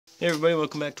Hey everybody,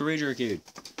 welcome back to ThatAwksKid.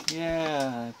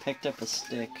 Yeah, I picked up a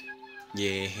stick.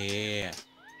 Yeah,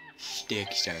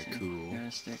 sticks are cool. Yeah,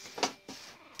 a stick.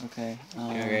 Okay.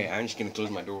 Okay, I'm just gonna close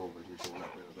my door over here so we're not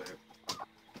really loud.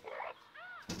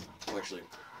 Well, actually,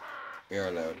 we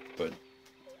are loud, but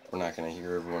we're not gonna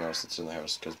hear everyone else that's in the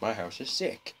house because my house is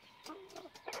sick.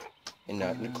 And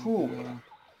not in a cool way.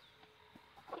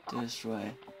 This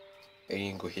way. Are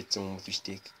you gonna go hit someone with your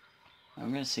stick?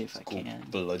 I'm gonna see if I can.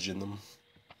 Bludgeon them.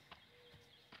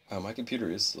 My computer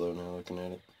is slow now looking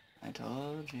at it. I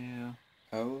told you.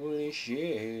 Holy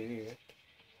shit.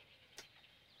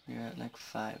 You're at like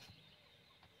 5.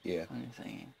 Yeah. On your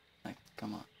thingy. Like,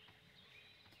 come on.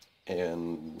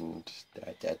 And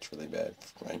that's really bad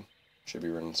for mine. Should be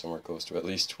running somewhere close to at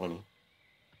least 20.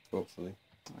 Hopefully.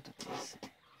 What are these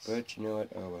things? But you know what?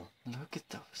 Oh well. Look at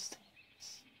those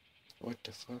things. What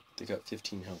the fuck? They got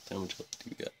 15 health. How much health do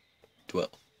you got? 12.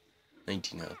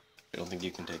 19 health. I don't think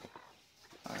you can take them.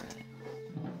 Alright.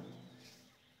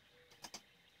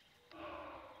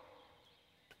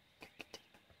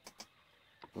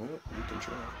 Well, you can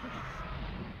try.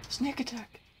 Sneak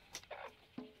attack!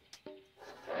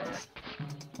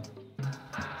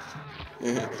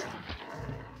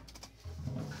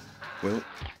 Well,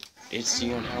 let's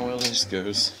see on how well this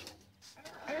goes.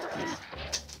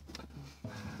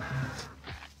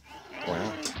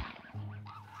 Wow.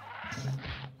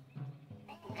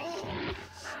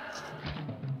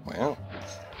 Well.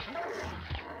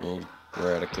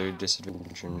 We're at a clear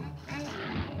disadvantage and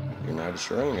you're not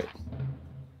destroying it.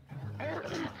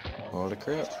 Holy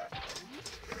crap.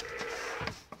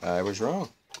 I was wrong.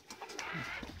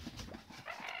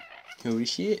 Holy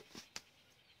shit.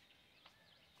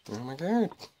 Oh my god.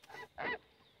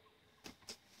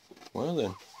 Well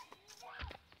then.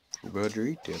 You better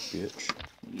eat that bitch.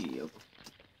 Yep.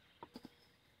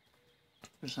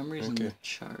 For some reason the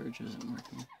charge isn't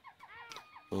working.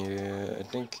 Yeah, I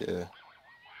think you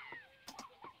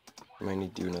might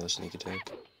need to do another sneak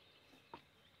attack.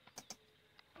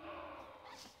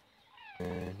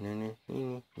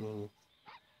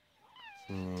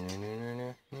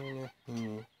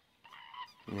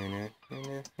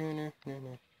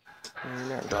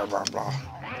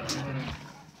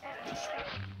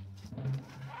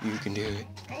 You can do it.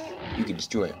 You can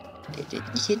destroy it. You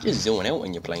can't just zone out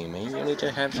when you're playing, man. You need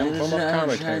to have some form of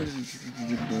commentary.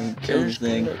 Kill the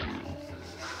thing.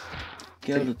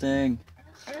 Kill the thing.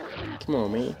 Come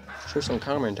on, man. Show some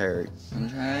commentary. I'm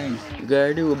trying. You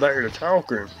gotta do a better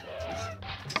talking.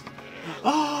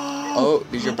 Oh,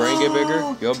 did your brain get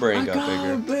bigger? Your brain got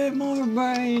bigger. A bit more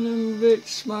brain and a bit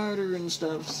smarter and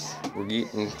stuff. We're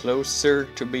getting closer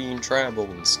to being tribal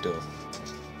and stuff.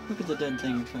 Look at the dead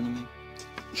thing in front of me.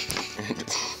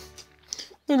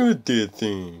 Look at the dead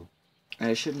thing.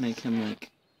 I should make him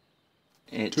like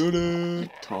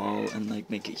tall and like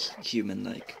make it human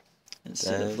like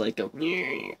instead of like a.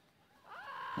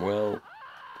 Well.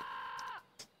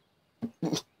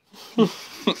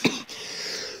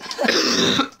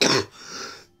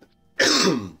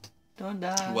 Don't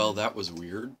die. Well, that was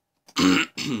weird.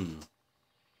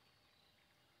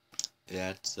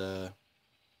 That's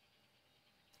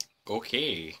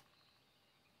okay.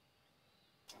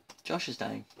 Josh is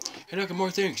dying. Hey, look at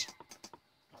more things.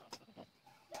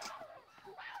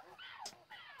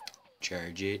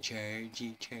 Charge it, charge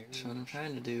it, charge. That's what I'm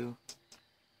trying to do.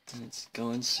 And it's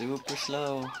going super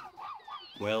slow.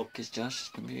 Well, because Josh's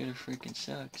computer freaking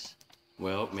sucks.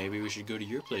 Well, maybe we should go to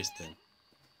your place then.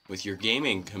 With your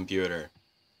gaming computer.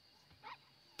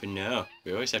 But no,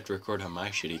 we always have to record on my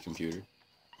shitty computer.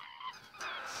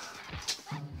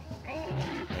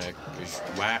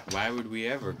 Why would we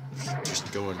ever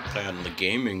just go and play on the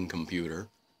gaming computer?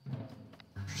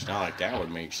 It's not like that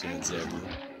would make sense ever.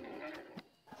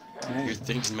 Hey. Your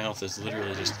thing's mouth is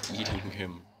literally just eating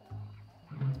him.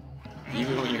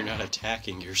 Even when you're not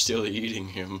attacking, you're still eating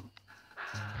him.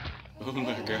 Oh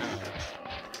my god.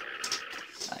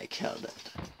 I killed it.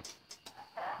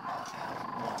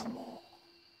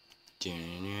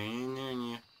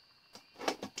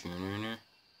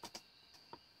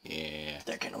 Yeah.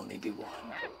 There can only be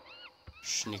one.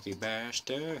 Sneaky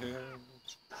bastards.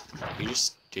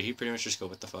 Did he pretty much just go,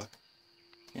 what the fuck?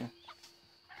 Yeah.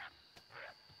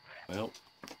 Well,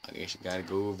 I guess you gotta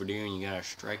go over there and you gotta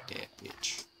strike that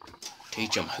bitch.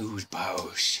 Teach them who's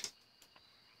boss.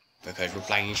 Because we're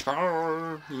playing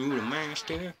Spore. You the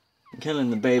master. I'm killing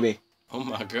the baby. Oh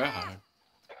my god.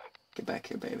 Get back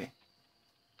here, baby.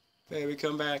 Baby,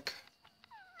 come back.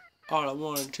 All I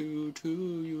wanted to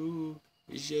you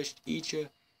is just eat ya.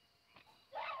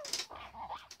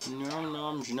 Nom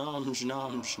noms, noms,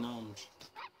 noms, noms.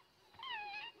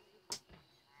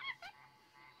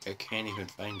 I can't even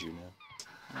find you now.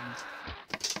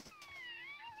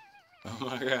 Oh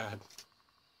my god.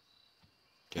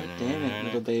 God damn it,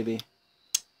 little baby.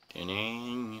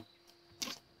 You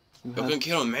can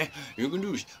kill him, man. You can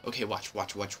do this. Okay, watch.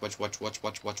 You're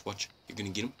gonna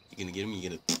get him. You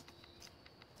get it.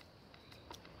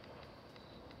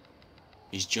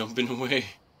 He's jumping away.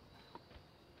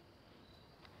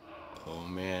 Oh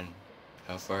man.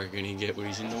 How far can he get when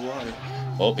he's in the water?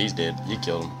 Oh, he's dead. You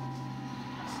killed him.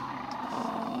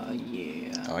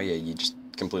 Yeah. Oh yeah, you just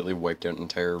completely wiped out an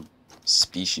entire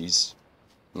species.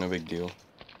 No big deal.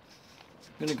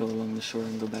 I'm gonna go along the shore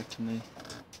and go back to my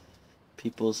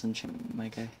peoples and my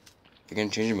guy. You're gonna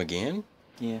change him again?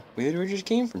 Yeah. We literally just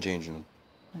came from changing him.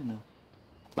 I know.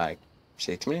 Like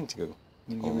 6 minutes ago.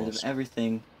 I'm gonna get rid of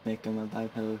everything, make him a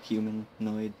bipedal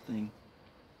humanoid thing.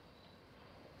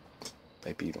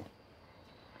 Bipedal.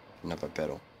 Not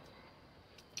bipedal.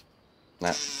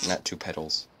 Not 2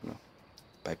 pedals. No.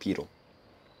 Bipedal.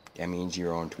 That means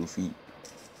you're on 2 feet.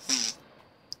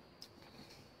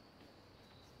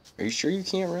 Are you sure you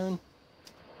can't run?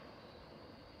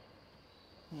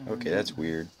 Yeah, Okay, that's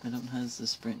weird. I don't have the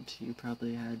sprint. You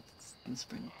probably had the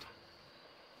sprint.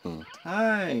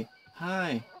 Hi.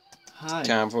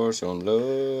 Time for some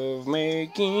love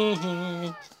making.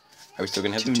 Are we still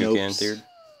gonna have the toucan beard?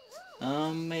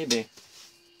 Maybe.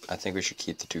 I think we should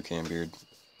keep the toucan beard.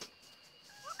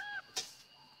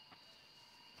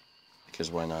 Because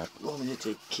why not? Want me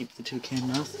to keep the toucan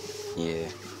mouth? Yeah.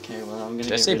 Okay, well I'm gonna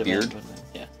Did I say beard?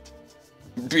 Yeah.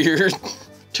 Beard?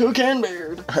 Toucan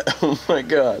beard! Oh my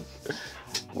god.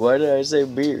 Why did I say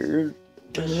beard?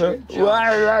 Why did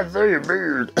I say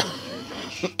beard?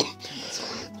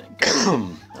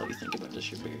 All you think about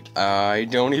is your beard. I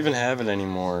don't even have it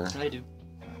anymore. I do.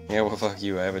 Yeah, well fuck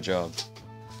you, I have a job.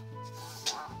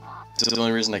 This is the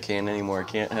only reason I can't anymore. I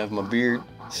can't have my beard.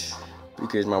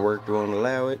 Because my work won't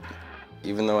allow it.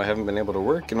 Even though I haven't been able to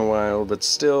work in a while, but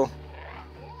still.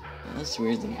 Well, that's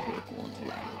weird that your work won't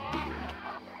allow a beard.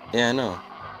 Yeah, I know.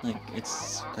 Like,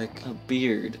 it's like a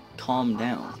beard. Calm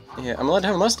down. Yeah, I'm allowed to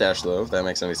have a mustache though, if that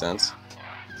makes any sense.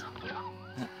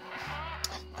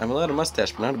 I'm allowed a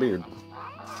mustache, but not a beard.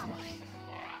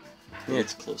 Yeah,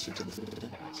 it's closer to the beard.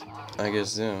 I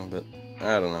guess, yeah, but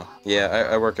I don't know. Yeah,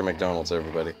 I work at McDonald's,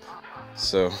 everybody.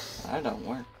 So. I don't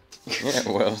work. Yeah,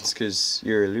 well, it's because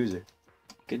you're a loser.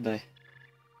 Goodbye.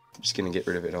 I'm just gonna get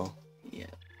rid of it all. Yeah.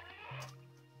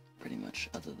 Pretty much,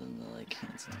 other than the, like,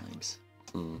 hands and legs.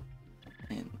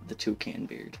 And the toucan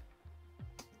beard.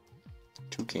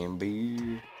 Toucan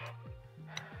beard.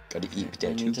 Gotta eat with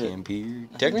that toucan beard.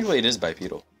 Technically, it is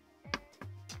bipedal.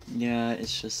 Yeah,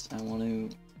 it's just, I want to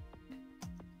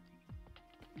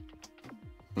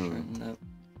shorten it up.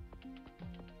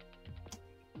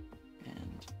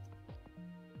 And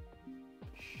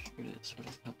shoot it sort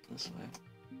of up this way.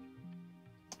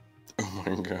 Oh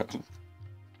my god.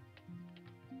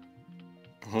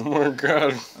 Oh my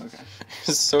god. Okay.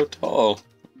 He's so tall.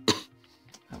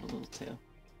 Have a little tail.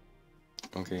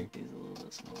 Okay. He's a little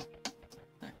bit smaller.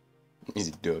 There. He's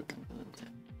a duck. A little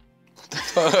tail. What the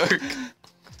fuck?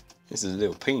 This is a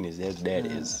little penis, that's what that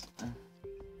is.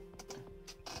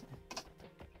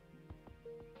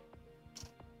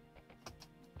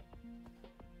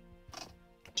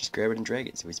 Just grab it and drag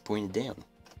it so it's pointed down.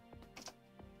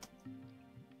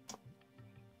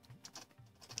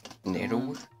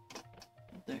 That'll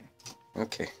there.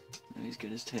 Okay. Now he's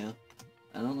got his tail.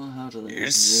 I don't know how to like,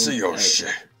 Zoom your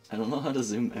shit. I don't know how to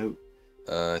zoom out.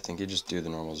 I think you just do the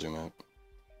normal zoom out.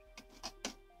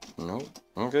 Nope.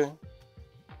 Okay.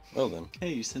 Well then.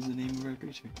 Hey, you said the name of our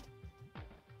creature.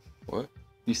 What?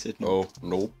 You said no. Oh,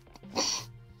 nope.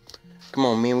 Come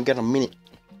on, man, we got a minute.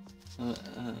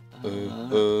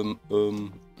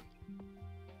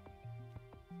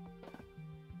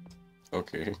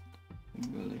 Okay.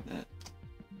 Go like that.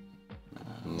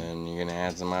 And then you're gonna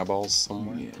add some eyeballs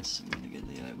somewhere? Yes, I'm gonna get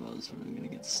the eyeballs, and I'm gonna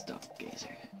get the stuffed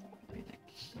gazer.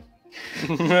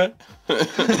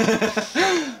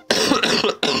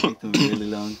 Really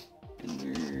long and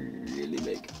really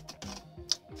big.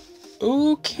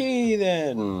 Okay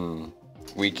then.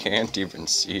 We can't even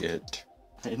see it.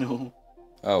 I know.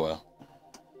 Oh well.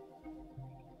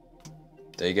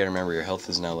 Though you gotta remember your health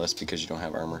is now less because you don't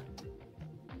have armor.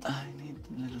 I need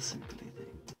the little circly thing.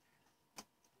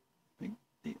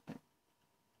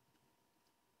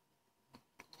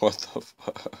 What the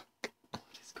fuck?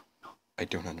 What is going on? I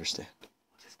don't understand.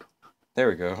 What is going on? There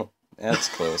we go. That's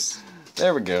close.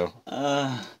 There we go.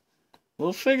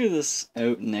 We'll figure this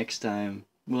out next time.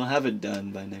 We'll have it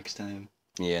done by next time.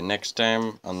 Yeah, next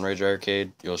time on Rage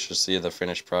Arcade, you'll just see the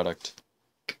finished product.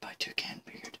 Goodbye, toucan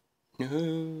beard.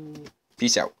 No.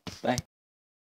 Peace out. Bye.